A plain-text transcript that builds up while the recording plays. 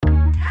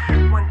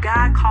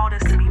called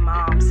us to be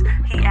moms,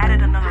 He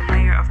added another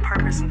layer of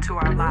purpose into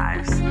our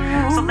lives.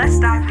 So let's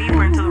dive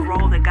deeper into the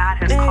role that God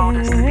has called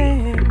us to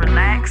be.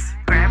 Relax,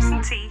 grab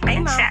some tea,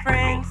 and chat with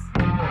me.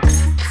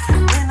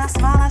 When I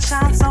smile, I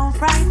shine so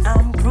bright.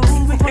 I'm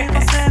grooving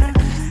 24/7,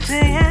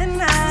 day and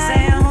night.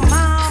 Say I'm a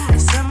mom,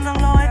 serve the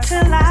Lord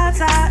till I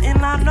die,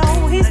 and I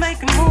know He's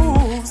making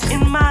moves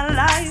in my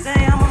life.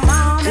 Say I'm a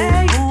mom,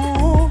 hey,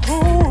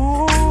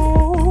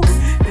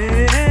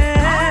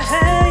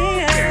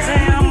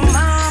 Say I'm a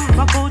mom,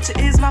 my culture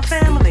is my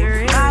family.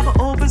 Bible,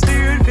 open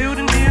spirit,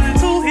 building, healing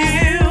to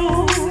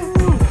heal.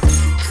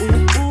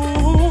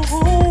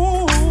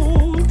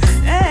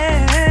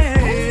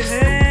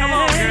 Come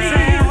on, girl.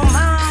 Say I'm a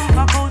mom,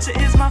 my culture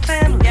is my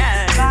family.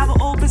 Yes. Bible,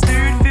 open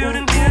spirit,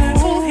 building, healing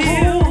to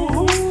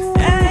heal.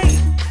 Hey.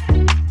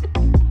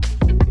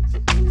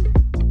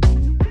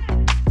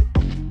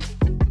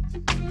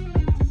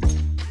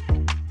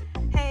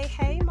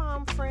 Hey,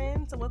 mom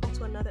friends, and welcome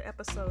to another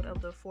episode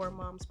of the Four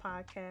Moms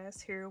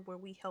Podcast, here where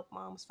we help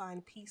moms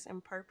find peace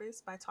and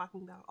purpose by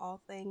talking about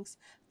all things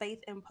faith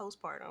and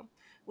postpartum.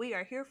 We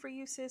are here for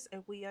you, sis,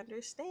 and we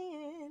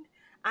understand.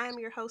 I am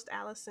your host,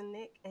 Allison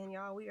Nick, and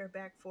y'all, we are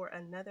back for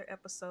another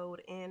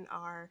episode in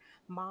our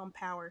Mom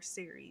Power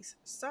series.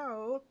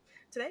 So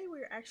today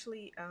we're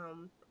actually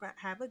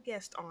have a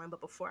guest on,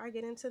 but before I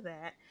get into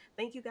that,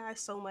 thank you guys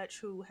so much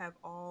who have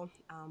all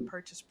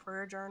purchased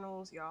prayer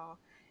journals, y'all.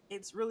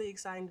 It's really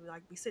exciting to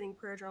be sending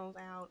prayer journals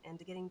out and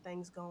to getting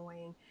things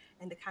going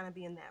and to kind of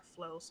be in that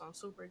flow. So I'm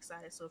super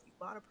excited. So if you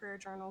bought a prayer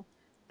journal,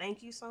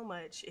 thank you so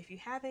much. If you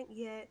haven't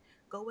yet,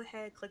 go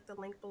ahead, click the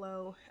link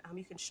below.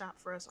 You can shop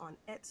for us on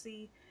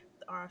Etsy.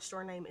 Our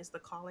store name is The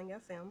Calling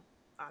FM,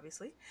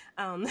 obviously.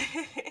 Um,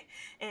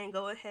 and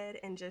go ahead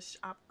and just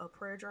shop a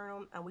prayer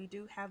journal. We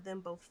do have them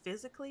both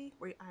physically,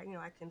 where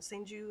I can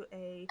send you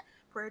a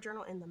prayer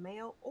journal in the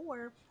mail,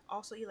 or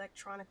also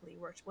electronically,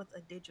 with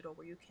a digital,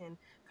 where you can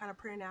kind of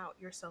print out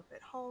yourself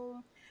at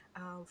home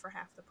for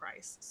half the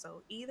price.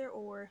 So either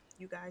or,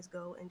 you guys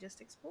go and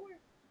just explore.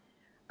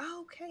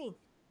 Okay,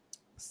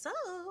 so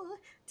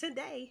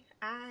today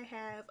I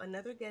have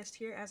another guest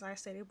here, as I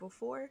stated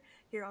before,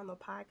 here on the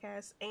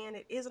podcast, and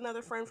it is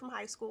another friend from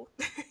high school.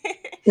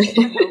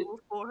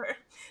 Before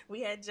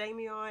we had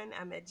Jamie on,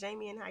 I met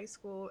Jamie in high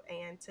school,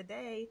 and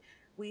today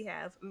we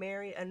have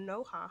Mary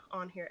Anoha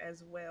on here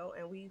as well,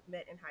 and we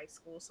met in high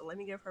school. So let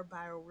me give her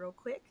bio real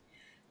quick.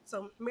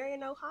 So Mary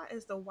Anoha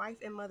is the wife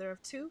and mother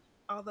of two.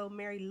 Although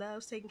Mary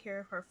loves taking care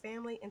of her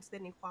family and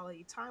spending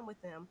quality time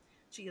with them,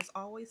 she has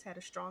always had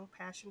a strong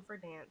passion for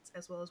dance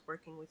as well as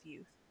working with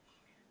youth.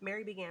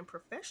 Mary began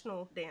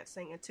professional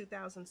dancing in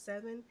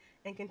 2007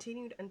 and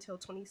continued until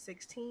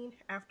 2016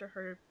 after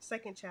her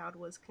second child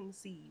was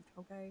conceived.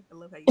 Okay, I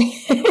love how you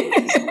conceived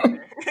in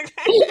there.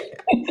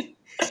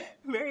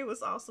 Mary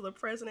was also the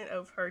president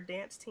of her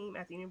dance team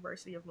at the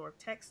University of North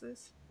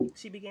Texas.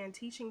 She began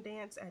teaching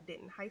dance at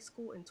Denton High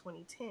School in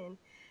 2010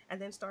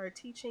 and then started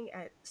teaching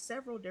at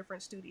several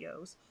different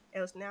studios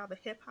and is now the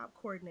hip hop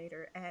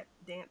coordinator at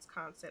Dance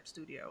Concept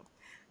Studio.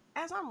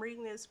 As I'm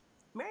reading this,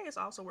 Mary has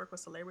also worked with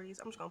celebrities.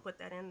 I'm just gonna put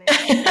that in there.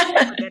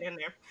 Put that in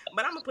there,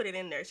 but I'm gonna put it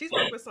in there. She's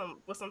worked with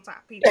some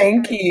top people.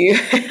 Thank Okay?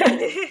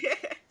 you.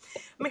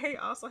 Mary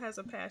also has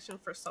a passion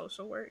for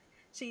social work.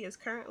 She is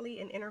currently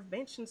an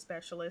intervention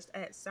specialist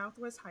at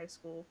Southwest High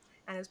School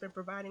and has been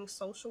providing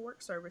social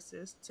work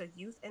services to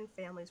youth and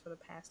families for the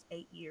past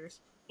 8 years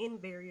in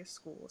various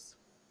schools.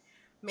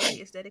 Mary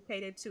is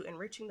dedicated to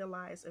enriching the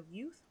lives of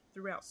youth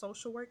throughout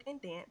social work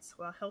and dance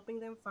while helping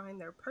them find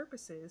their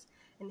purposes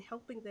and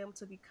helping them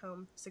to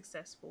become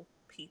successful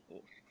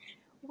people.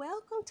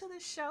 Welcome to the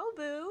show,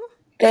 Boo.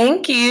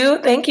 Thank you.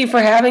 Thank you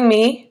for having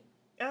me.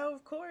 Oh,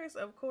 of course,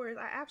 of course.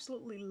 I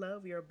absolutely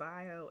love your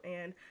bio,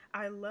 and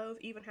I love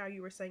even how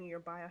you were saying in your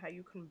bio how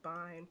you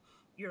combine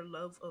your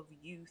love of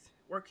youth,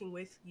 working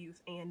with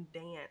youth, and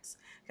dance.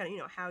 Kind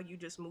of, how you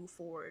just move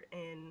forward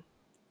and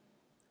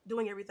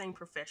doing everything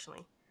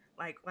professionally,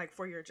 like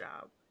for your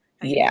job.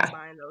 How you Yeah.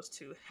 combine those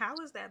two. How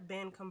has that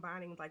been,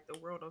 combining like the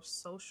world of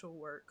social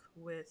work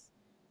with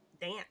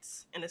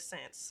dance in a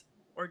sense?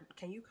 Or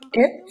can you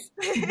combine It's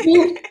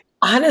them?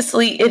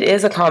 honestly, it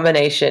is a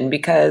combination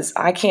because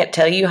I can't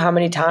tell you how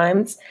many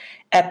times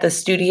at the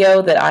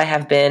studio that I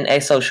have been a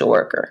social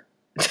worker.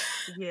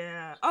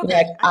 Yeah. Like, Okay. I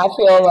I can see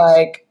feel that.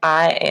 like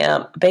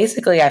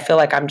I feel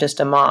like I'm just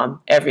a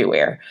mom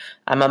everywhere.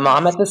 I'm a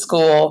mom at the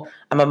school,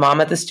 I'm a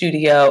mom at the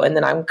studio, and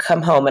then I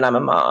come home and I'm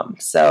a mom.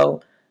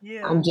 So I'm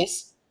Yeah.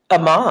 just a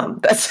mom.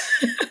 I She's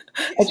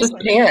just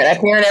like, this is parent. I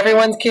it. parent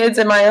everyone's kids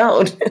and my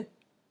own.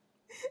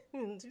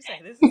 You say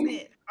this is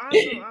it.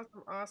 Awesome,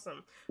 awesome,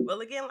 awesome.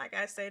 Well, again, like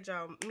I said,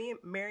 y'all, me and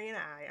Mary and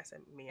I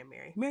said me and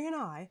Mary and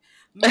I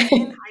met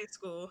in high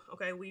school.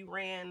 Okay, we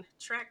ran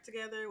track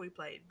together, we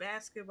played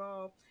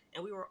basketball,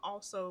 and we were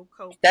also Step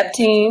co-presidents of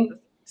the team.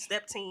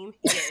 step team.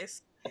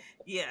 Yes.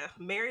 Yeah,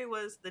 Mary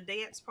was the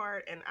dance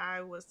part and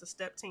I was the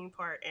step team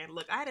part. And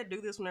look, I had to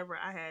do this whenever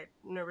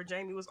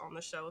Jamie was on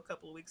the show a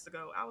couple of weeks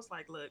ago. I was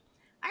like, look,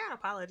 I gotta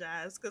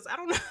apologize because I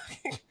don't know.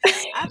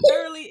 I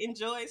thoroughly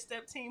enjoyed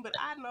Step Team, but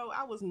I know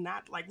I was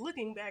not like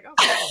looking back. I was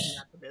like, I was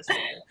not the best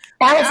leader.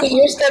 Like I Allison,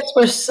 your steps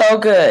were so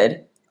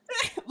good.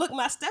 look,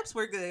 my steps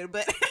were good,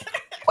 but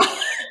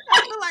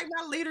I feel like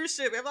my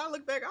leadership. If I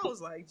look back, I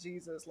was like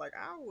Jesus. Like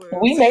I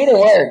We was. made it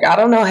work. I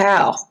don't know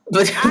how,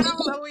 but I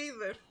don't know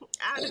either.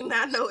 I do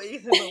not know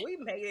either, but we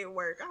made it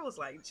work. I was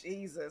like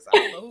Jesus. I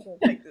don't know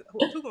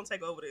who gonna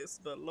take over this,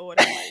 but Lord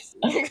have mercy.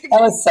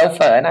 that was so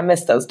fun. I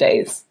miss those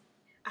days.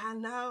 I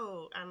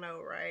know,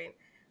 right?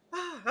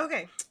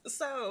 Okay,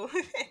 so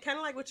kind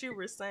of like what you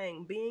were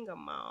saying, being a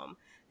mom,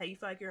 how you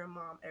feel like you're a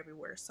mom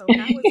everywhere. So,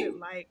 how is it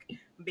like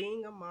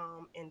being a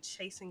mom and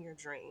chasing your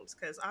dreams?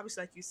 Because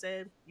obviously, like you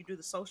said, you do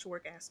the social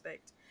work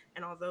aspect,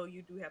 and although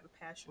you do have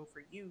a passion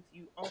for youth,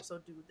 you also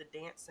do the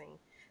dancing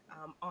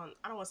on,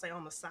 I don't want to say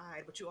on the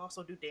side, but you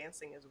also do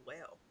dancing as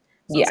well.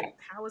 Yeah. So,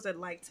 how is it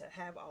like to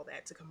have all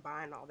that, to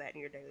combine all that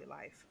in your daily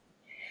life?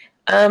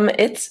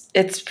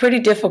 It's pretty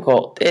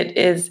difficult.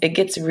 It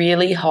gets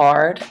really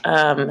hard.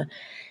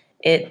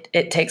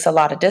 It takes a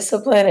lot of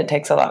discipline. It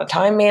takes a lot of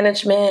time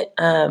management,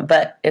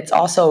 but it's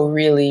also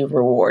really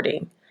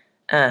rewarding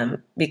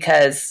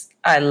because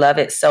I love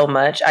it so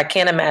much. I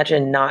can't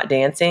imagine not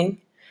dancing,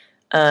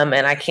 and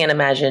I can't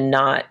imagine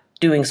not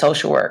doing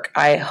social work.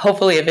 I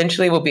hopefully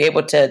eventually will be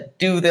able to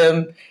do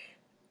them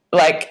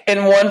like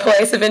in one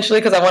place eventually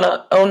because I want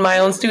to own my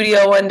own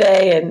studio one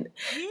day and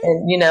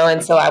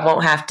so I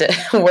won't have to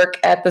work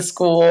at the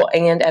school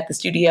and at the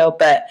studio.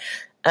 But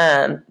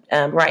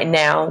right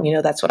now,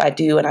 that's what I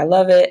do and I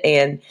love it.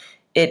 And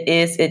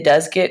it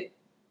does get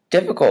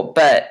difficult,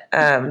 but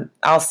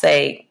I'll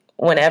say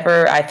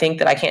whenever I think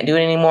that I can't do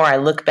it anymore, I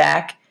look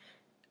back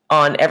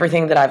on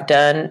everything that I've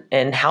done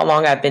and how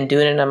long I've been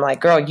doing it. And I'm like,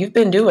 girl, you've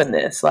been doing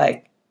this.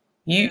 Like,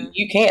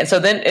 you can't. So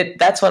then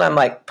that's when I'm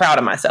like proud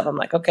of myself. I'm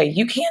like, okay,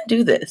 you can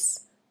do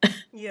this.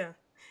 Yeah,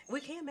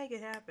 we can make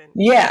it happen.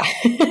 Yeah.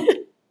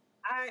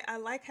 I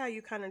like how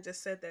you kind of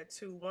just said that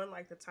too. One,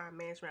 like the time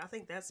management. I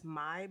think that's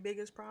my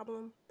biggest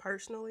problem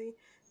personally,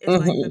 is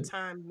like the Hmm.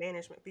 time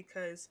management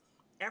because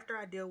after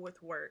I deal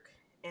with work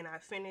and I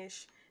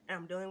finish and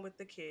I'm dealing with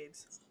the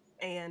kids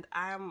and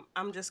I'm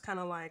just kind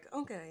of like,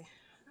 okay,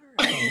 all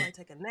right, I feel like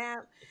take a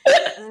nap.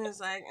 And then it's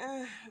like,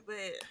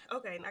 but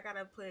okay, and I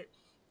gotta put,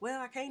 well,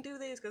 I can't do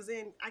this because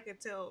then I could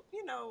tell,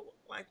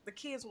 like the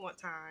kids want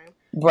time.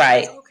 And it's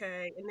like, Right.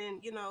 okay. And then,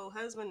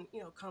 husband,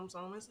 comes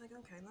home. It's like,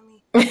 okay, let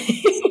me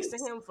talk to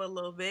him for a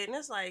little bit. And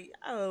it's like,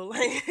 oh,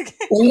 like,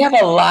 We have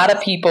a lot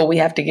of people we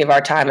have to give our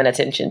time and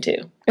attention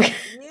to.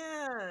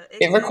 yeah,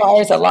 It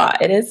requires a exactly. lot.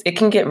 It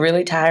can get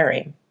really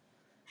tiring.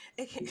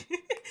 It can,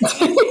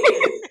 it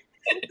can.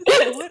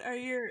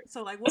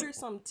 So what are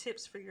some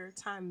tips for your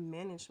time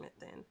management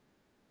then?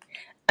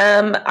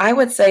 I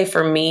would say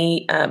for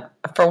me,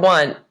 for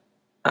one,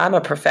 I'm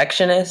a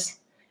perfectionist.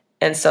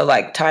 And so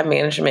like time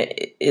management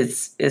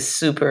is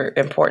super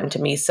important to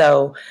me.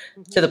 So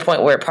to Hmm. the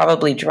point where it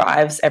probably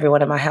drives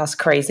everyone in my house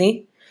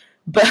crazy.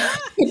 But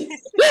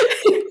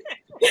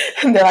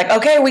they're like,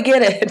 okay, we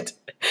get it.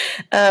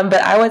 But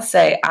I would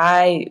say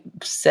I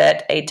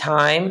set a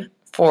time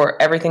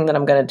for everything that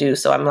I'm going to do.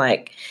 So I'm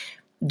like,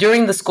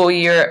 during the school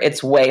year,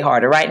 it's way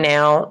harder. Right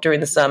now, during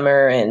the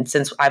summer, and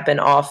since I've been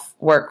off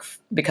work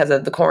because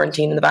of the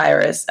quarantine and the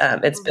virus,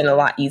 it's been a Hmm.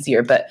 lot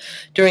easier. But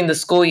during the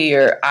school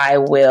year,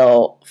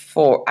 I'll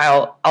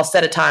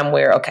set a time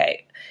where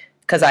okay,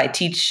 because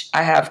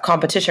I have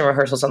competition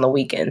rehearsals on the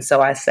weekend,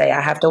 so I say I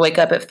have to wake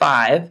up at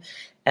 5,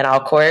 and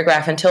I'll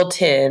choreograph until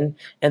 10,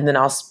 and then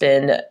I'll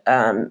spend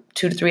 2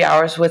 to 3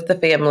 hours with the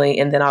family,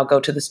 and then I'll go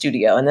to the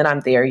studio, and then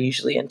I'm there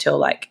usually until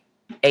like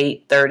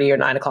 8:30 or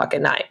 9 o'clock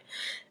at night.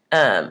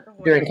 Oh,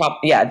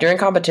 wow. During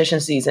competition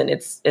season,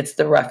 it's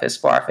the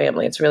roughest for our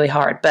family. It's really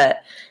hard,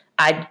 but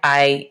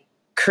I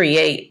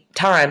create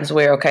times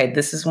where okay,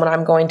 this is when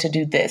I'm going to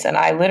do this, and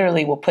I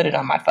literally will put it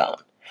on my phone.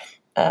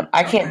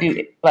 I can't Okay. do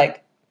it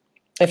like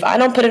if I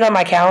don't put it on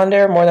my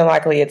calendar, more than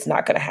likely it's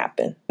not going to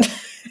happen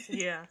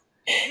Yeah.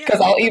 Yeah,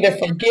 because I'll either I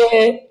feel you.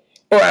 forget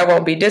or I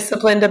won't be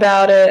disciplined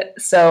about it.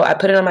 So I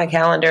put it on my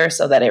calendar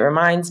so that it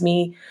reminds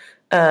me.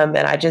 And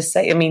I just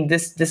say, I mean,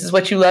 this is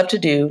what you love to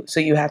do, so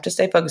you have to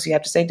stay focused. You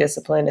have to stay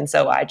disciplined. And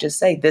so I just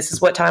say, this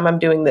is what time I'm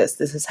doing this.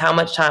 This is how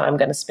much time I'm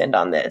going to spend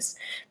on this.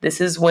 This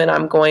is when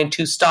I'm going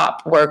to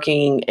stop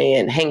working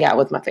and hang out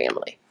with my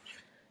family.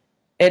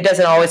 It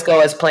doesn't always Yeah. go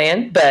as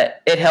planned,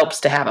 but it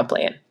helps to have a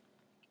plan.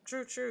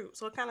 True, true.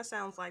 So it kind of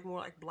sounds like more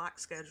like block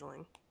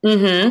scheduling,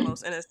 Mm-hmm.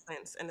 almost in a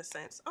sense. In a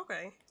sense,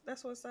 okay,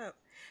 that's what's up.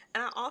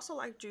 And I also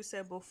like you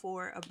said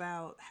before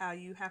about how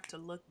you have to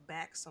look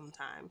back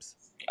sometimes,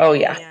 Oh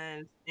yeah.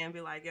 and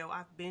be like, "Yo,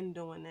 I've been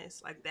doing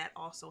this." Like that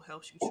also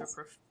helps you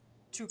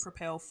to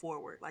propel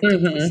forward, like to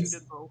push you Mm-hmm.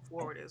 to go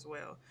forward as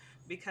well.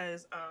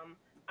 Because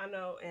I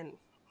know, and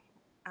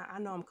I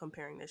know I'm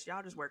comparing this.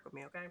 Y'all just work with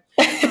me, okay?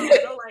 I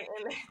know, like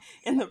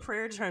in the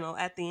prayer journal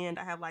at the end,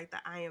 I have like the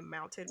I am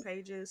mounted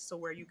pages, so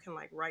where you can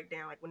like write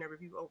down like whenever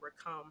you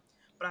overcome.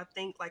 But I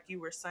think, like you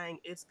were saying,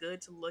 it's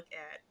good to look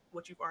at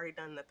what you've already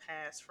done in the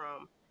past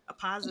from a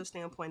positive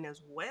standpoint as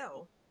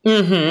well.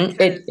 Mm-hmm.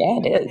 because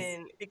It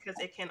is. because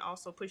it can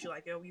also push you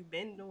like, yo, you've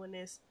been doing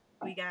this,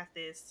 we got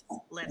this,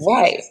 let's push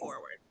Right. it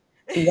forward.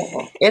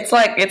 Yeah. It's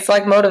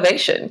like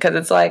motivation, because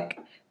it's like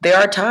there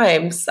are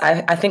times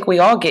I think we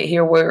all get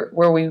here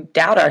where we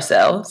doubt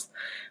ourselves,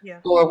 Yeah.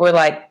 or we're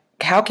like,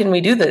 how can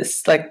we do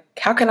this? Like,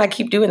 how can I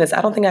keep doing this?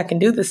 I don't think I can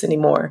do this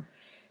anymore.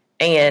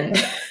 And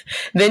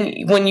then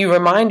when you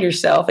remind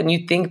yourself and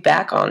you think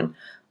back on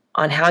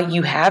how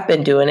you have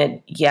been doing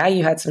it, yeah,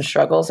 you had some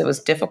struggles. It was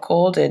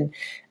difficult, and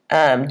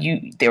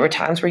there were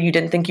times where you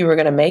didn't think you were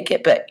going to make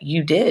it, but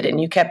you did,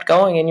 and you kept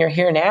going, and you're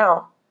here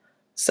now.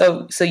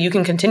 So you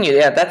can continue.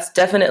 Yeah, that's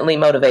definitely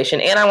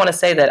motivation. And I want to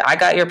say that I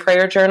got your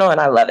prayer journal,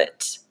 and I love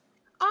it.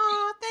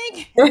 Oh,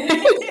 thank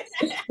you.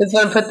 Just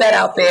want to put that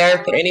out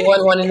there for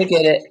anyone wanting to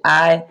get it.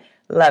 I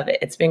love it.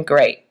 It's been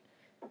great.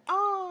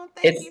 Oh,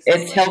 thank It's you so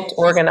it's helped much.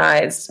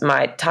 organize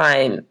my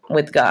time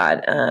with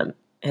God.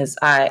 As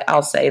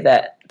I'll say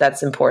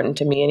that's important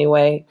to me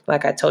anyway.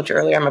 Like I told you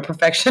earlier, I'm a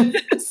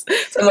perfectionist.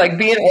 So like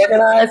being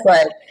organized,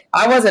 like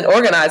I wasn't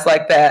organized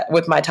like that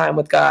with my time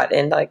with God,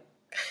 and like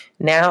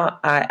now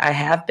I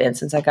have been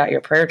since I got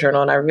your prayer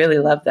journal, and I really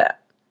love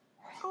that.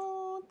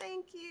 Oh,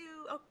 thank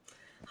you. Oh,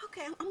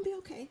 okay, I'm gonna be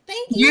okay.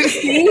 Thank You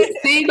you.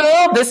 see,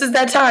 girl, this is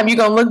that time. You're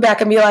gonna look back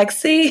and be like,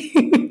 see,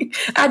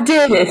 I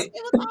did it. It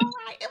was all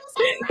right. It was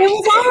all It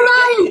was all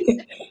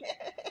right.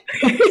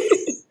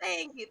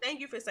 right. Thank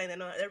you for saying that.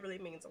 No, that really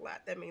means a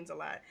lot. That means a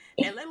lot.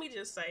 And let me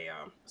just say,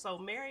 so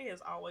Mary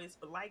has always,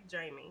 like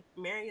Jamie,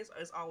 Mary is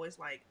always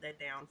like that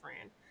down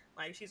friend.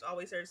 Like she's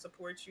always there to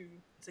support you,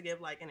 to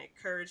give like an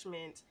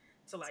encouragement,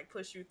 to like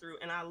push you through.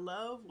 And I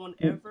love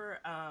whenever,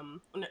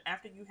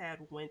 after you had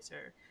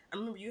winter, I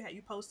remember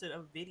you posted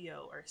a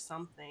video or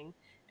something,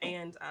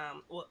 and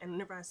well, and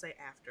whenever I say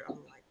after,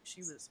 I'm like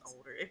she was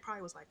older. It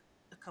probably was like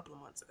a couple of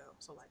months ago.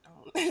 So like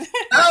don't. But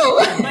Oh,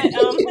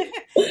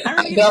 I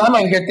remember girl, I'm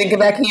over here thinking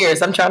back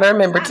years. I'm trying to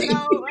remember I too.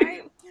 know, right?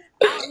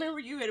 I remember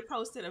you had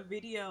posted a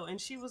video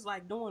and she was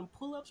like doing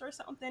pull ups or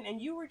something,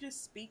 and you were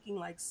just speaking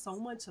like so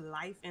much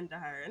life into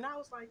her. And I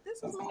was like,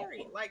 this is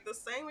Mary, like the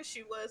same as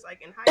she was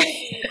like in high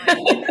school, like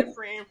being that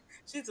friend.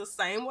 She's the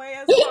same way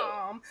as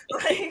mom.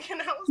 Like,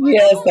 and I was like,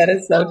 Yes, oh, that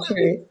is I so love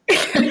true.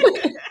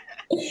 it.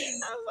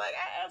 I was like,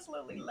 I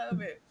absolutely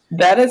love it.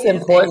 That is Yes, and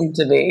important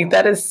to me.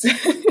 That is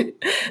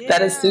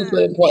that is super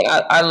yeah. important.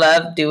 I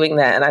love doing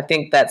that, and I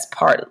think that's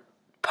part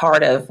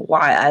of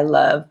why I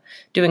love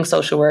doing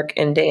social work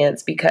and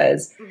dance,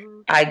 because Mm-hmm.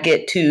 I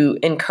get to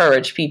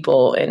encourage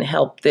people and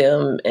help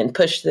them and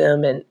push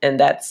them, and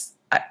that's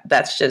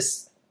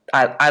just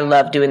I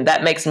love doing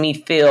that. Makes me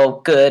feel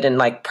good and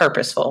like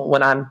purposeful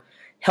when I'm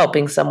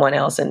helping someone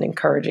else and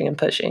encouraging and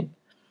pushing.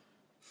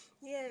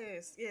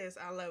 Yes,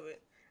 I love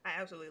it. I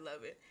absolutely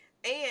love it.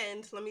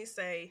 And let me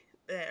say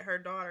that her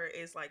daughter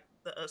is like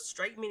a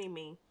straight mini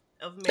me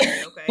of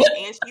Mary, okay?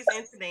 And she's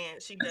into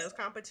dance. She does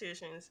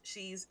competitions.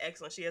 She's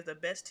excellent. She has the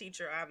best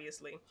teacher,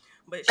 obviously,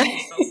 but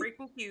she's so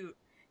freaking cute.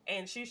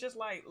 And she's just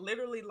like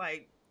literally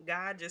like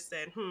God just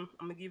said, I'm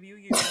gonna give you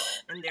you,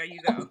 and there you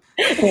go.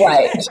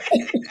 Right.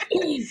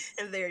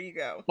 And there you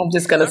go. I'm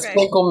just gonna Okay.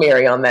 sprinkle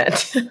Mary on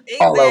that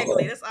all Exactly.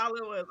 over. That's all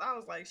it was. I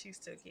was like, she's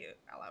too cute.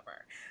 I love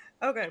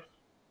her. Okay.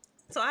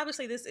 So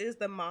obviously this is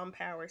the Mom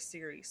Power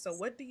series. So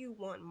what do you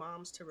want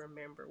moms to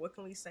remember? What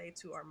can we say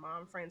to our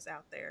mom friends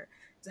out there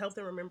to help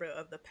them remember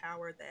of the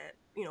power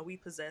that, we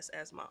possess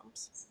as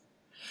moms?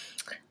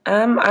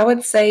 I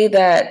would say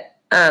that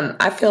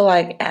I feel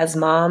like as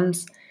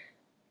moms,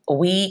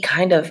 we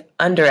kind of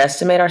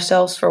underestimate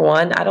ourselves for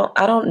one. I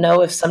don't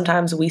know if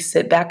sometimes we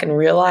sit back and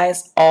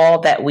realize all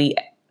that we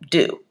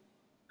do.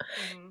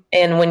 Mm-hmm.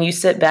 And when you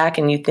sit back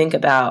and you think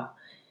about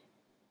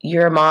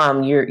you're a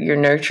mom, you're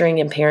nurturing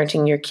and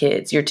parenting your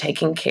kids, you're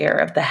taking care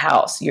of the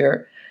house,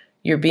 you're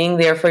being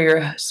there for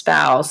your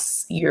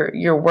spouse,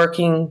 you're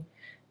working,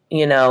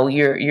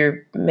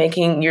 you're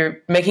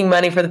making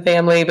money for the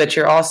family, but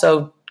you're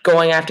also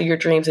going after your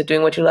dreams and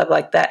doing what you love.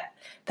 Like that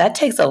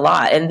takes a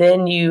lot. And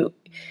then you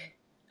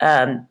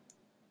um,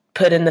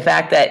 put in the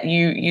fact that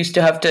you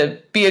still have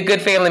to be a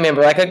good family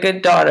member, like a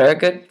good daughter, a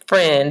good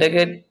friend, a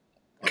good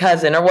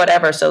cousin, or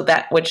whatever. So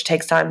that, which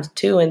takes time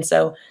too. And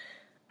so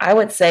I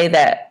would say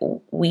that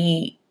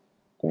we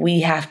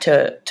have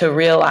to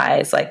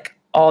realize like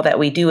all that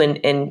we do,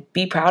 and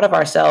be proud of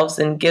ourselves,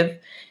 and give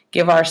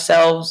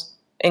ourselves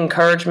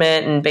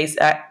encouragement,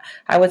 and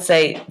I would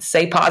say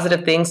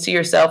positive things to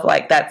yourself.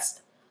 Like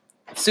that's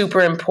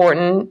super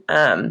important,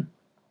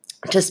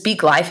 to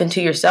speak life into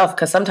yourself,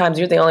 because sometimes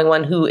you're the only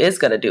one who is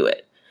going to do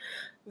it.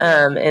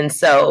 And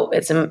so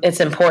it's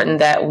important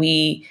that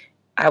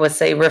I would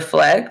say,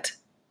 reflect,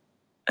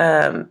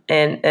 and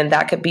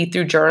that could be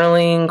through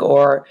journaling,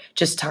 or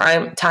just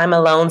time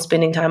alone,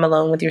 spending time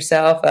alone with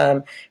yourself,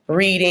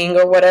 reading,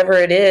 or whatever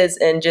it is,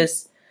 and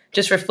just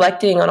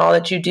reflecting on all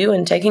that you do,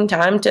 and taking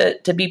time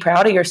to be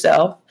proud of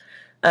yourself,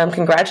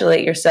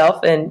 congratulate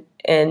yourself,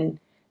 and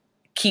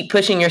keep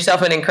pushing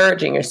yourself and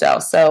encouraging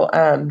yourself. So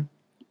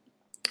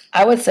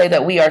I would say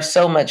that we are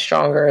so much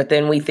stronger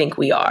than we think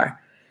we are,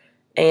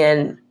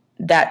 and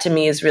that to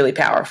me is really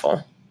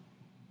powerful.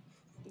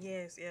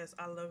 Yes, Yes,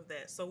 I love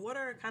that. So, what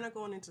are kind of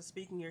going into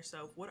speaking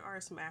yourself? What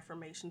are some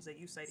affirmations that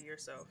you say to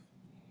yourself?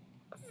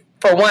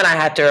 For one, I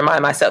have to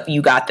remind myself,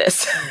 you got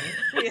this.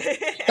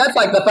 That's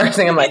like the first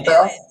thing. I'm like,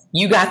 girl,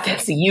 you got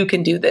this. You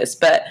can do this.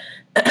 But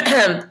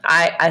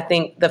I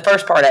think the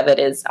first part of it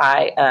is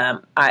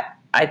I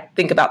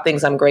think about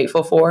things I'm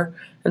grateful for.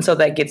 And so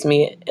that gets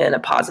me in a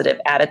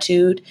positive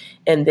attitude.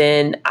 And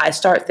then I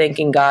start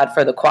thanking God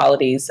for the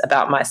qualities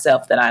about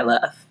myself that I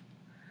love.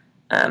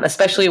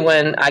 Especially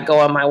when I go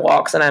on my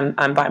walks and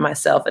I'm by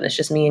myself and it's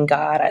just me and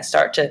God, I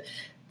start to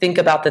think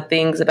about the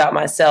things about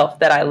myself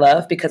that I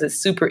love, because it's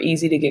super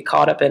easy to get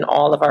caught up in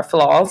all of our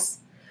flaws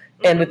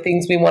and the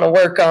things we want to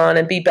work on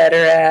and be better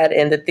at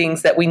and the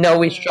things that we know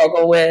we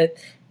struggle with.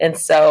 And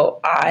so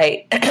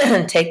I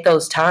take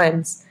those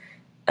times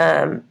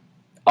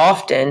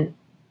often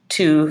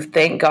to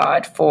thank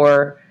God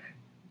for,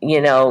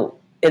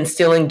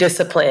 instilling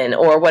discipline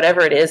or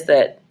whatever it is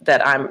that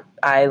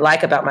I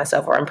like about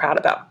myself or I'm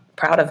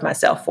proud of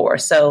myself for.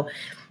 So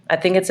I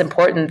think it's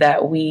important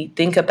that we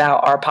think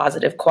about our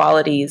positive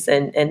qualities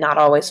and not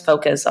always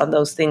focus on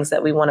those things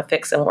that we want to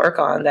fix and work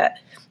on, that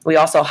we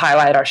also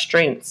highlight our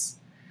strengths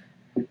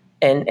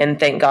and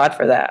thank God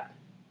for that.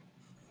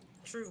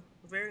 True,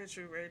 very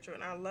true, very true.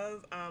 And I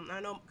love.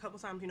 I know a couple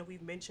times,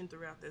 we've mentioned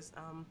throughout this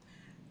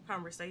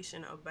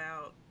conversation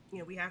about,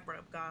 we have brought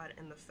up God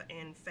and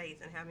and faith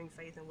and having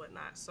faith and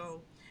whatnot.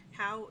 So,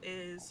 how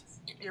is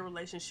your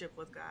relationship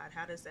with God?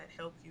 How does that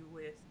help you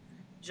with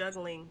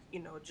juggling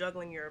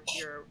your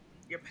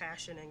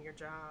passion and your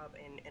job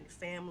and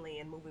family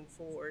and moving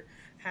forward?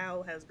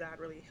 How has God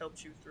really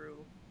helped you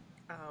through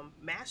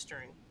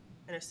mastering,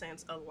 in a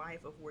sense, a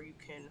life of where you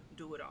can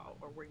do it all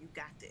or where you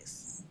got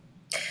this?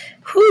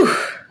 Whew,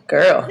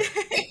 girl.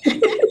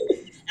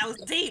 That was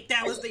deep.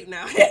 That was deep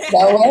now. That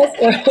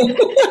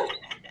was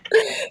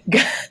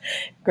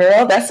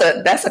girl,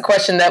 that's a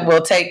question that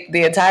will take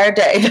the entire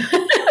day.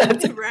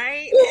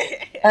 Right?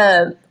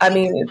 I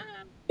mean,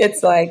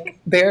 it's like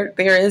there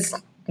is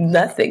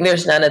nothing,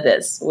 there's none of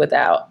this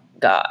without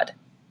God.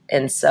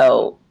 And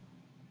so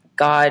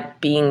God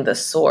being the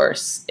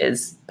source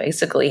is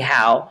basically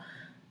how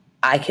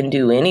I can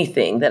do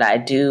anything that I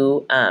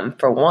do.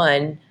 For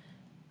one,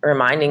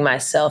 reminding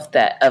myself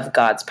that of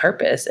God's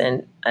purpose,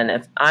 and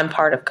if I'm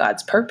part of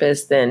God's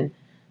purpose, then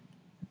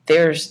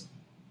there's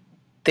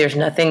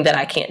nothing that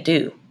I can't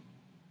do,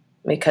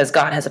 because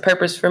God has a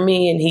purpose for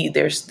me, and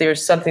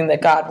there's something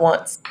that God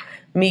wants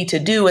me to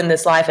do in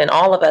this life and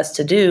all of us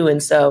to do.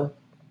 And so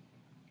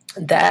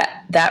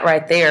that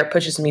right there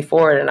pushes me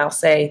forward. And I'll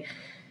say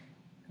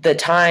the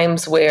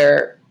times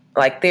where,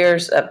 like, I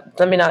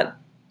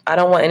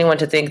don't want anyone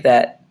to think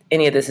that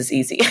any of this is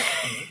easy.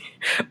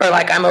 Or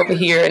like I'm over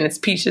here and it's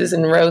peaches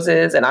and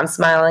roses and I'm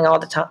smiling all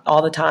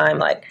the time.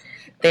 Like,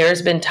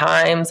 there's been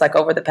times, like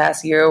over the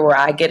past year, where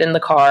I get in the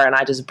car and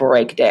I just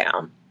break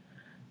down.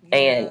 Yeah.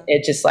 And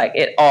it just, like,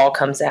 it all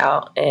comes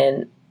out.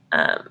 And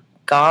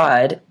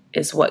God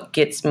is what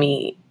gets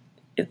me.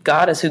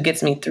 God is who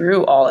gets me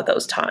through all of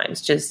those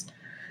times. Just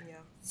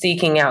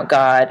seeking out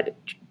God,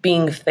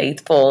 being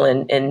faithful,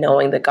 and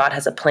knowing that God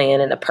has a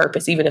plan and a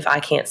purpose, even if I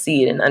can't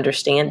see it and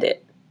understand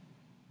it.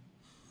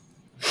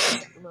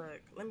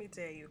 Look, let me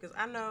tell you, because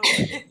I know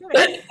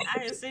I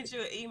had sent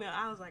you an email.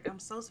 I was like, I'm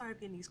so sorry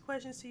for getting these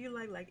questions to you.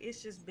 Like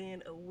it's just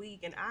been a week,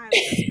 and I've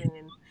just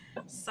been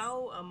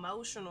so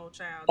emotional,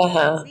 child, just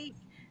a week.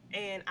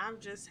 And I've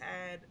just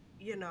had,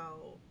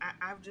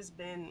 I've just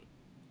been,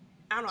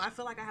 I don't know, I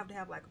feel like I have to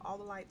have like all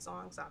the lights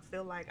on, because I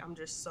feel like I'm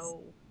just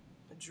so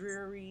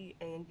dreary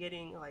and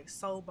getting like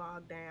so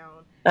bogged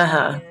down.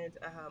 And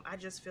I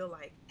just feel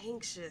like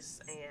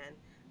anxious and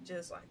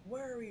just like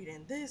worried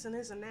and this and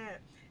this and that.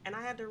 And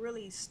I had to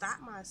really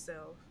stop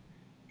myself,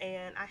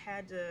 and I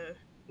had to,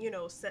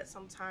 set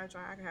some time so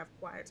I could have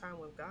quiet time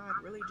with God,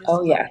 really just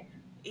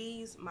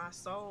ease my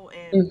soul.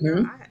 And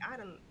girl, I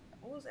done,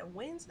 what was that,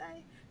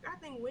 Wednesday? I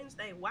think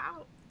Wednesday,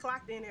 while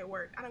clocked in at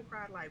work, I done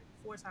cried like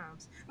 4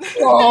 times.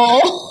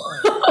 Oh.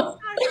 I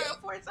cried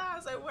 4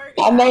 times at work.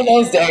 I know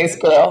those days,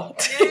 girl.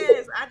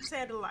 Yes, I just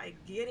had to like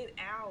get it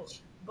out.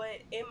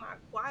 But in my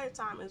quiet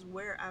time is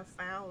where I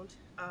found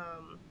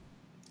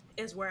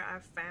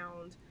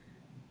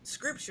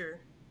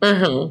scripture.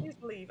 Please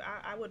believe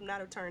I would not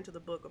have turned to the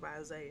book of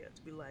Isaiah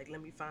to be like,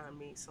 let me find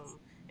me some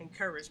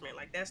encouragement.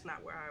 Like, that's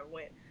not where I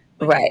went.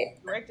 But right.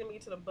 He directed me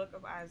to the book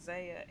of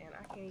Isaiah, and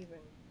I can't even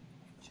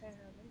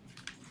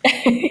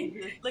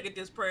look at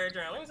this prayer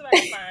journal. Let me see if I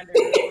can find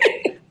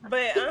it.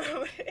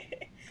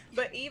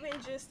 But even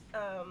just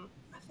I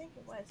think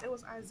it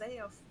was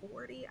Isaiah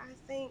 40, I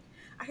think.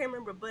 I can't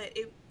remember, but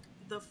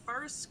the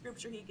first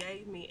scripture he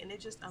gave me, and it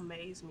just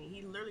amazed me.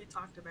 He literally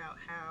talked about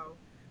how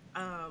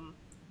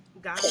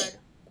God,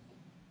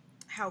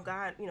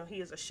 he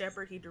is a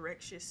shepherd. He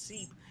directs his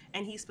sheep,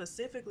 and he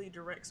specifically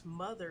directs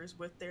mothers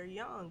with their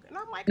young. And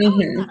I'm like, oh,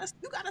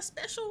 you got a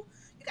special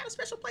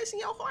place in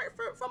your heart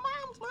for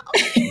moms.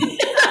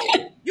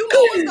 You know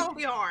it's gonna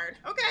be hard,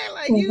 okay?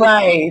 Like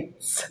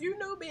you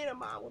knew being a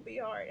mom would be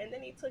hard. And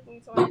then he took me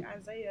to like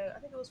Isaiah, I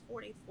think it was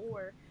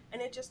 44,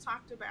 and it just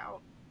talked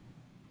about,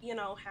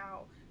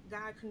 how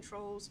God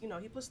controls,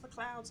 he puts the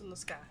clouds in the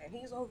sky and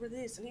he's over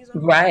this and he's over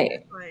that. Right.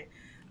 It's like,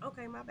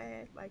 okay, my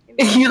bad. Like,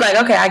 You're like,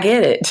 okay, I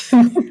get it.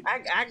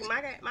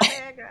 my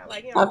bad, girl.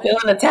 Like, I'm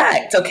feeling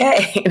attacked.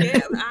 Okay. Yeah,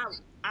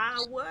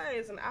 I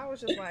was, and I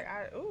was just like,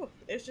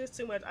 it's just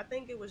too much. I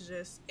think it was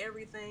just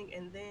everything,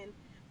 and then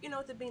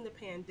with it being the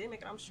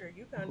pandemic, I'm sure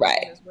you can understand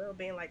Right. as well,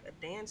 being like a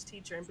dance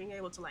teacher and being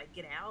able to like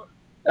get out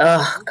and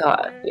Oh do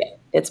God. that. Yeah.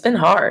 It's been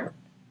hard.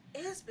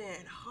 It's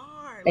been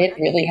hard. Like It I think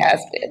really has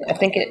people been. I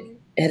think it um,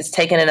 has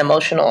taken an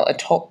emotional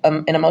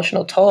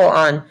toll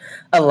on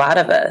a lot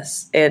of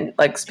us. And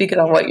like speaking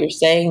on what yeah. you're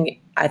saying,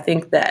 I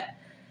think that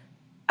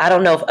I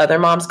don't know if other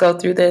moms go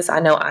through this. I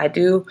know I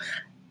do.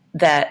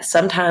 That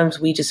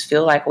sometimes we just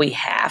feel like we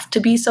have to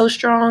be so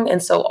strong,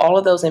 and so all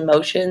of those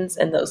emotions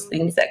and those Mhm.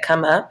 things that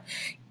come up,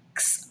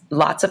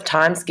 lots of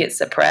times get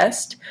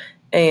suppressed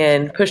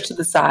and pushed to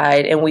the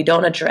side, and we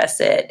don't address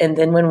it. And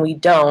then when we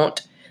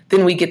don't,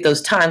 then we get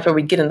those times where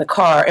we get in the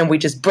car and we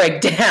just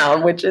break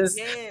down, which is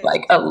Yes,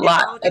 like a and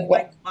lot all of just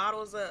what. like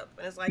bottles up,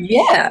 and it's like you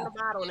Yeah, shaking the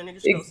bottle, and then it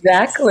just goes.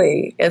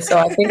 exactly. And so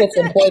I think it's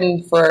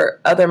important for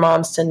other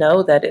moms to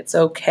know that it's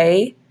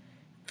okay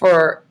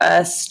for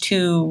us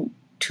to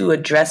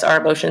address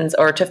our emotions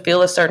or to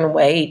feel a certain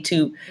way,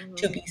 to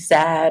Mhm. be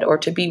sad or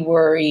to be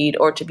worried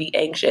or to be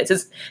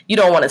anxious. You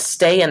don't want to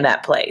stay in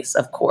that place,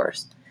 of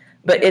course,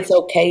 but Yeah, it's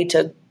okay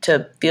to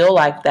feel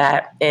like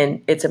that,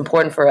 and it's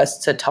important for us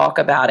to talk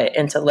about it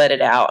and to let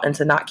it out and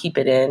to not keep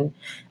it in,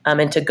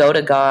 and to go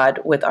to God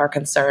with our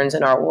concerns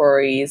and our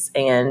worries,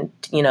 and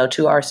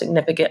to our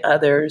significant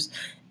others,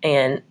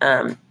 and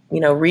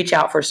reach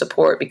out for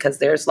support, because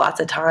there's lots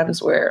of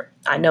times where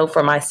I know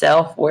for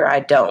myself where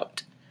I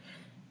don't,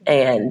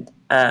 yeah.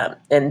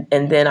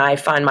 and then I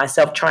find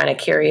myself trying to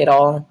carry it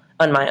all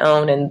on my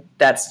own, and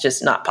that's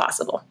just not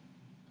possible.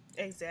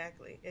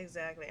 Exactly,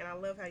 exactly. And I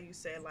love how you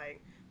said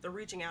like the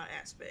reaching out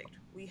aspect.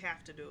 We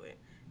have to do it.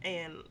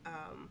 And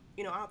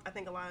I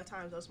think a lot of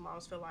times those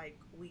moms feel like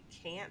we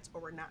can't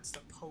or we're not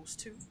supposed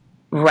to.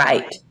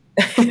 Right. Like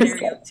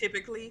it's like,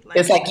 stereotypically, like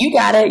it's like you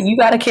got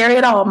to carry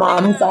it all,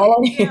 mom. It's yeah, all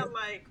on yeah,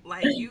 you.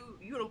 like you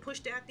done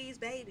pushed out these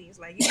babies.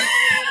 Like you just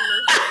handle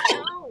it. It's like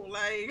no,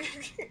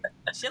 like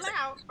chill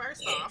out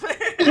first off.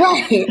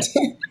 Right.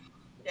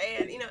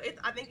 And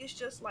I think it's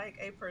just like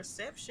a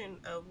perception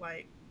of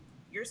like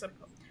you're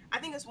supposed. I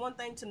think it's one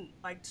thing to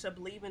like to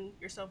believe in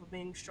yourself of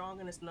being strong,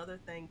 and it's another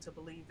thing to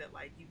believe that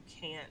like you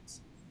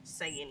can't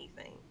say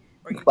anything,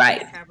 or you Right.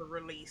 can't have a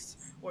release,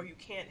 or you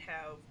can't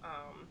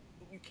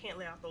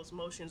lay out those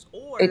emotions,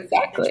 or that you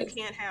Exactly.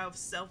 can't have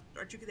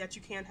that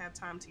you can't have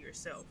time to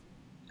yourself.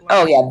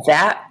 Oh Like yeah,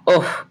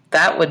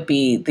 that would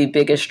be the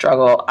biggest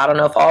struggle. I don't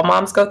know if all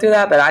moms go through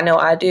that, but I know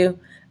I do.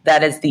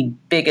 That is the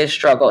biggest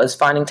struggle, is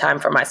finding time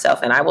for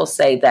myself. And I will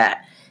say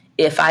that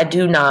if I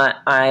do not,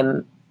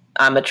 I'm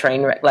a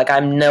train wreck. Like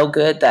I'm no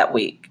good that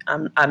week.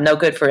 I'm no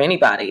good for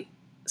anybody.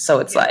 So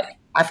it's yeah, like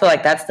I feel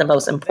like that's the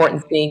most important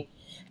exactly. thing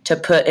to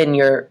put in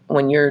your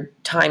when you're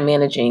time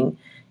managing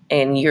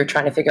and you're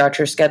trying to Mhm. figure out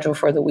your schedule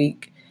for the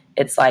week.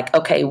 It's like,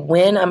 okay,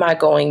 when am I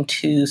going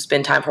to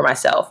spend time for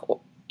myself?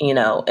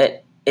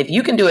 If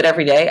you can do it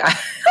every day, I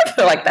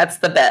feel like that's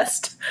the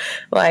best.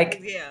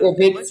 Like Yeah, if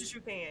as much it's as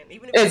you can,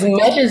 even if it's as like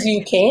just much as 30 you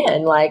minutes.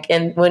 can, like,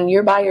 and when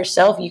you're by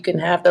yourself, you can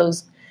have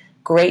those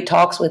great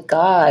talks with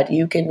God.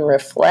 You can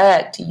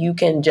reflect. You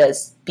can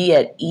just be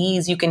at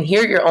ease. You can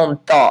hear your own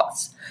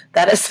thoughts.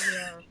 That is,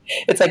 Yeah,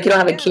 it's like you don't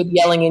have a yeah. kid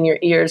yelling in your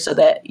ear so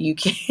that you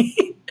can,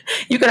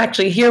 you can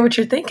actually hear what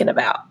you're thinking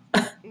about.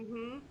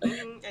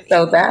 And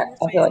So even like that you were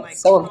I feel saying, like like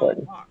so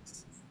important.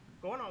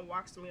 going on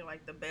walks to me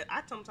like the best.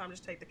 I sometimes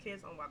just take the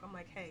kids on a walk. I'm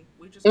like, hey,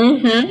 we just gonna lay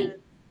Mm-hmm. here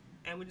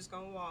and we're just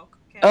gonna walk,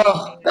 okay?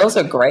 Oh, those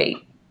And are great.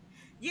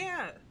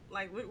 yeah,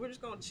 like we're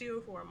just gonna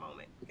chill for a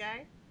moment,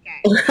 okay?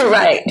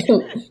 Right.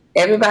 Okay.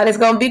 Everybody's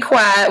gonna be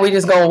quiet. We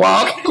just gonna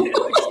walk. We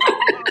just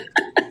gonna walk.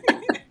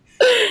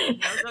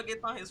 Jojo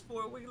gets on his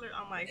 4-wheeler.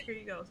 I'm like, here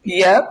you go.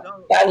 Yeah, Yep.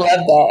 go. I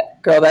love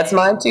that. Girl, that's And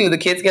mine too. The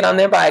kids get on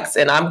their bikes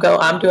and I'm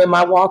doing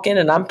my walking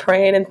and I'm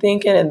praying and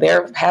thinking and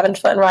they're having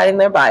fun riding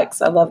their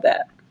bikes. I love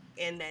that.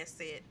 that's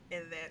it.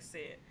 And that's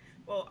it.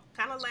 Well,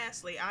 kind of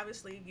lastly,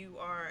 obviously you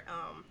are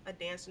a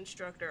dance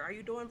instructor. Are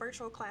you doing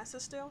virtual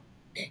classes still?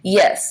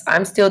 Yes,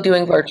 I'm still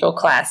doing Okay. virtual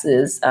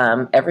classes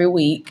every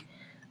week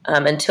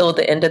until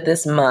the end of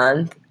this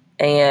month.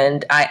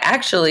 And I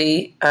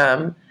actually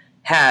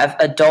have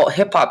adult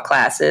hip hop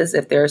classes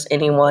if there's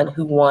anyone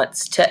who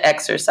wants to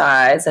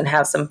exercise and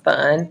have some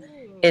fun.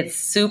 Dang. It's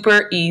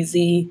super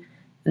easy.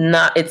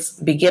 Not It's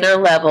beginner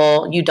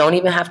level. You don't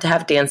even have to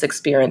have dance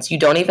experience. You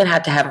don't even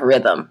have to have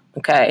rhythm.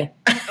 Okay,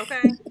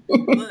 Okay.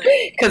 Look,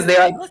 because they're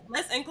like,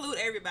 let's include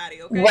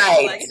everybody, okay?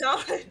 right. Like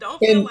don't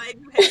feel And like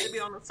you have to be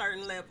on a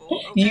certain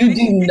level, you okay?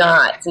 do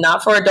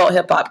not for adult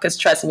hip hop, because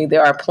trust me,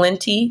 there are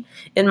plenty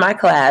in my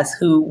class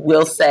who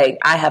will say,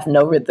 I have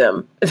no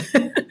rhythm.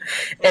 And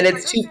And it's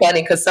like, it's too okay,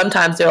 funny because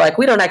sometimes they're like,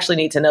 we don't actually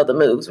need to know the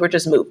moves. We're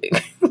just moving.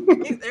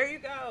 there you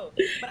go.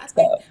 But I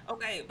think So,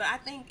 okay, but I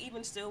think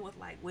even still with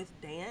like with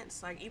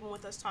dance, like even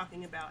with us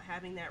talking about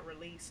having that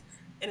release,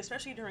 and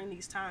especially during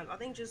these times, I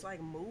think just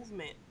like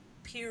movement.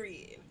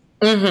 period,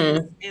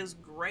 Mm-hmm. is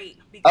great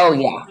Oh, because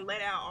you yeah.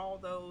 let out all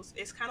those.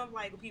 It's kind of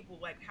like people,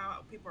 like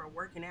how people are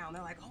working out and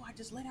they're like, oh, I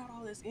just let out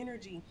all this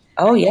energy.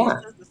 Oh, Our face yeah.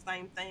 does the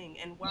same thing,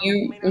 and while we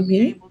You, may not be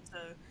mhm. able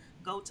to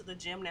go to the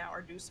gym now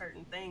or do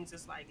certain things,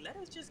 it's like, let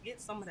us just get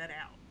some of that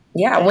out.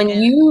 Yeah, when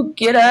And you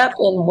get yeah. up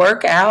and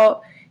work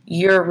out,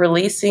 you're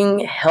releasing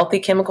healthy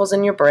chemicals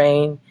in your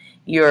brain.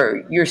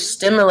 You're Mhm.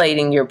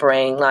 stimulating your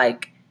brain.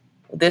 Like,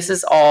 this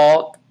is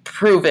all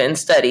proven,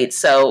 studied.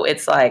 So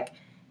it's like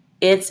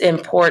it's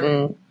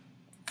important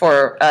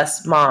for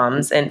us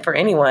moms and for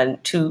anyone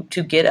to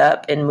get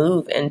up and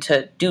move and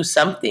to do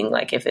something,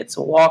 like if it's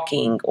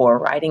walking or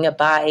riding a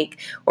bike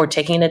or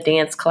taking a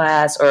dance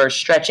class or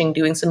stretching,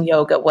 doing some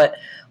yoga,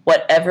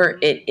 whatever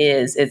Mhm. it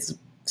is. It's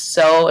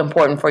so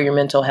important for your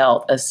mental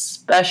health,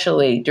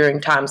 especially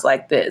during times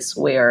like this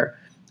where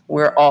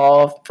we're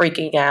all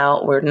freaking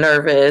out, we're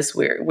nervous,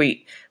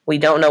 we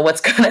don't know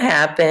what's going to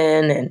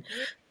happen.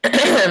 Yeah.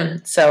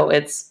 And so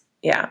it's,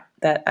 yeah,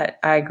 that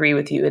I agree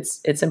with you.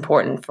 It's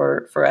important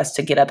for us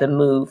to get up and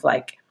move.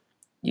 Like,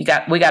 we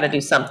got to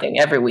do something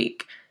every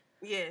week.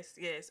 Yes,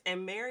 yes.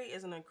 And Mary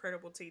is an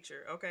incredible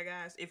teacher. Okay,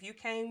 guys. If you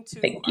came to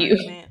Thank our you.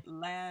 event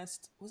was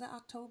that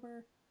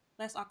October?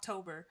 Last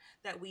October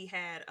that we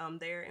had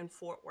there in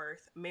Fort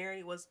Worth.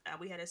 Mary was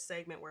we had a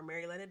segment where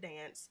Mary led a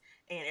dance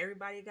and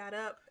everybody got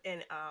up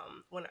and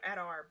when at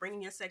our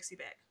bringing your sexy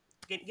back.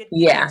 Getting your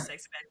Yeah,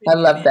 sexy back I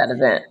 50 love event. that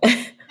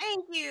event.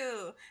 Thank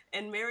you.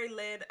 And Mary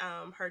led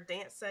her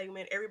dance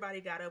segment. Everybody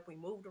got up. We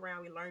moved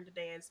around. We learned to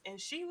dance. And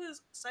she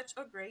was such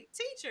a great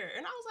teacher.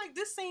 And I was like,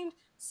 this seemed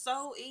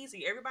so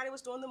easy. Everybody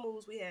was doing the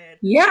moves. We had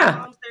Yeah,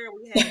 moms there.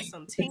 We had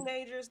some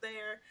teenagers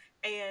there.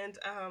 And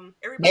they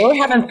everybody were was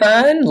doing having the moves.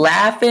 fun,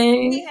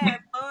 laughing. We had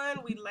fun.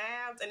 We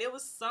laughed. And it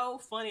was so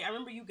funny. I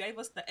remember you gave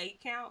us the 8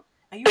 count.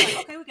 And you were like,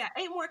 okay, we got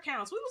 8 more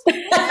counts. We was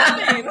like, what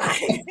happened?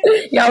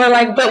 Y'all are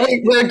like, but But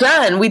we're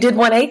done. We did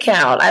 1 8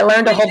 count. I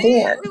learned a we whole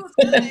did. We was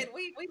dance. good.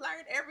 We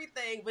learned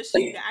everything, but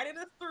she guided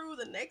us through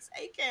the next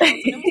 8 counts,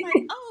 and it was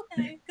like, oh,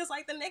 okay, because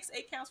like the next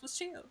 8 counts was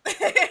chill.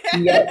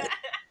 Yep.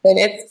 And So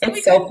we it's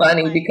so couldn't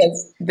funny complain.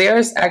 because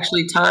there's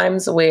actually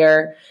times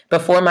where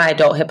before my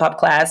adult hip hop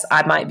class,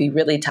 I might be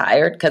really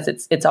tired because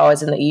it's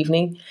always in the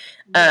evening,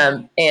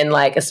 Yeah. and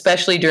like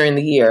especially during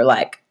the year,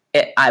 like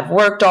I've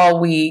worked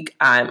all week.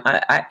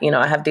 I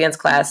have dance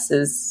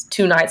classes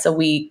 2 nights a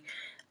week,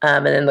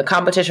 and then the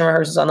competition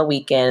rehearsals on the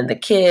weekend, the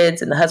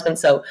kids and the husband.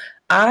 So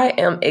I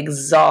am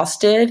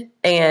exhausted,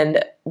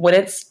 and when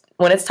it's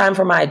time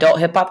for my adult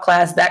hip hop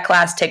class, that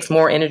class takes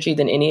more energy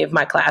than any of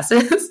my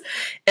classes.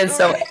 And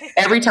so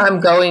every time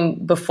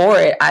going before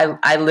it,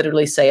 I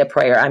literally say a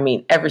prayer. I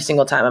mean, every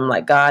single time I'm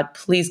like, God,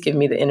 please give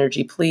me the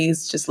energy.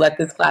 Please just let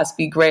this class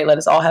be great. Let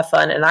us all have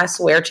fun. And I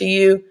swear to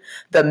you,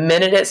 the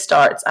minute it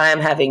starts, I am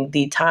having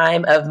the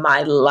time of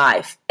my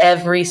life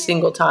every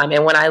single time.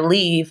 And when I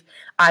leave,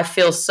 I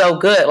feel so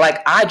good. Like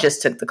I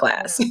just took the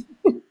class.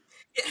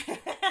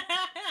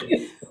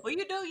 Yeah. Well,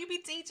 you do. You be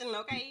teaching,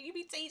 okay? You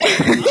be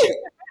teaching.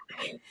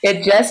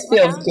 It just So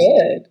feels how?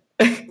 good.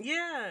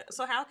 Yeah.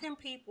 So how can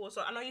people?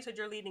 So I know you said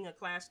you're leading a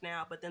class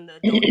now, but then the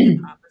adult hip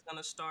hop is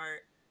gonna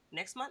start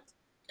next month.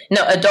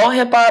 No, adult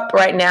hip hop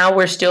right now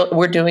we're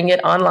doing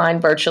it online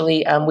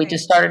virtually. We Okay.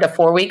 just started a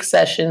 4 week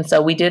session,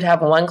 so we did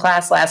have one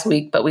class last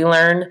week, but we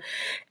learn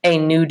a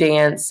new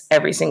dance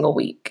every single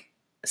week. Okay.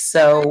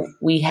 So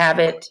we have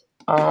it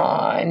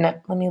on.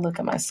 Let me look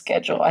at my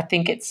schedule. I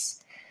think it's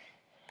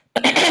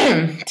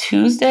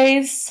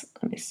Tuesdays.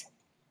 Let me see.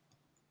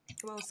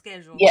 Come on,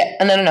 schedule. Yeah,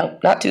 no,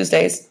 not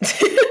Tuesdays.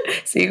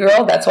 See,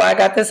 girl, that's why I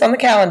got this on the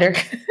calendar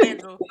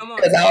Schedule. Come on,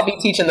 because I'll be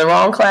schedule. teaching the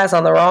wrong class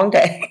on the wrong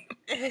day.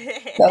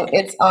 So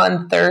it's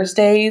on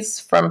Thursdays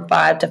from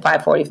 5 to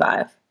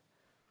 5:45.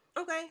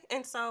 Okay,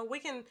 and so we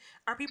can.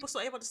 Are people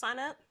still able to sign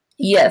up?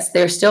 Yes,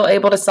 they're still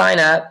able to sign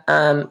up.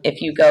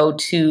 If you go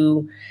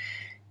to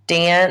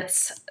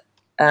dance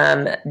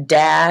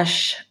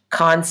dash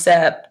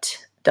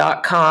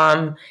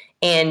concept.com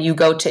and you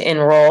go to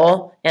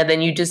enroll, and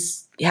then you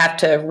just have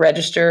to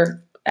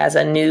register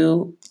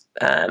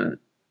um,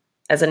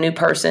 as a new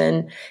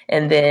person,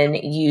 and then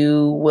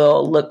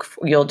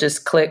you'll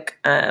just click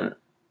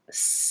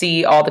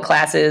see all the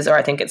classes, or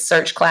I think it's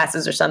search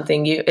classes or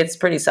something. It's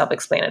pretty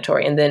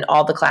self-explanatory, and then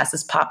all the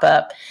classes pop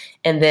up,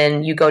 and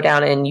then you go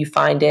down and you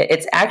find it.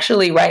 It's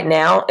actually right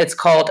now it's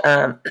called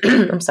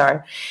I'm sorry,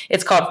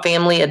 it's called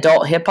Family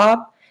Adult Hip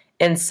Hop.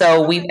 And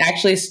so we've Okay.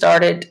 actually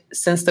started,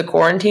 since the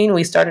quarantine,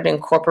 we started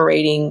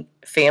incorporating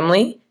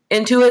family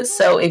into it.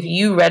 So if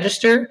you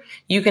register,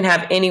 you can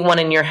have anyone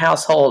in your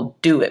household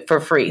do it for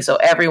free. So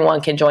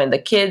everyone can join. The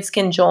kids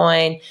can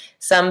join.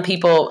 Some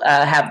people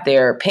have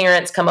their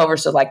parents come over.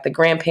 So like the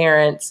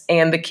grandparents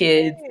and the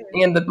kids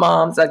Yeah. and the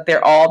moms, like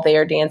they're all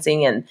there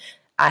dancing. And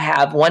I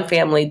have one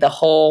family, the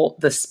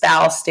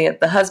spouse, the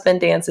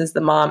husband dances, the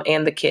mom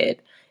and the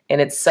kid.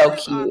 And it's so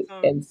That's cute.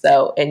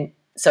 awesome. And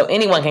so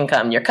anyone can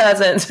come. Your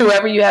cousins,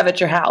 whoever you have at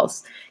your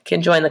house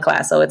can join the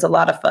class. So it's a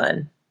lot of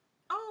fun.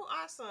 Oh,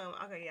 awesome.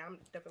 Okay, yeah, I'm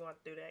definitely going to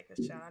to do that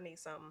because, child, I need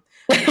something.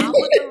 I'll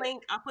put the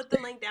link. I'll put the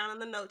link down in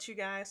the notes, you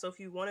guys. So if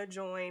you want to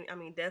join, I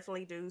mean,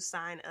 definitely do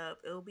sign up.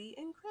 It'll be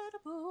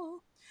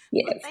incredible.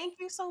 Yes. But thank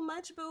you so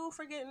much, Boo,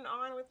 for getting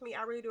on with me.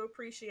 I really do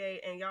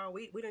appreciate. And y'all,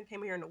 we done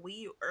came here in the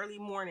wee early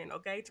morning,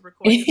 okay, to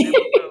record this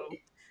episode.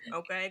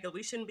 Okay, because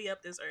we shouldn't be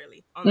up this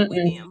early on the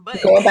weekend.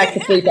 But going back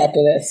to sleep after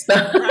this.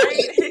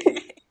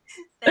 Right.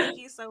 Thank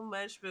you so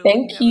much, Boo.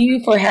 Thank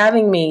you for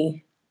having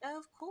me.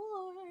 Of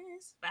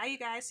course. Bye, you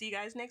guys. See you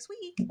guys next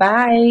week.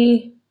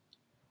 Bye.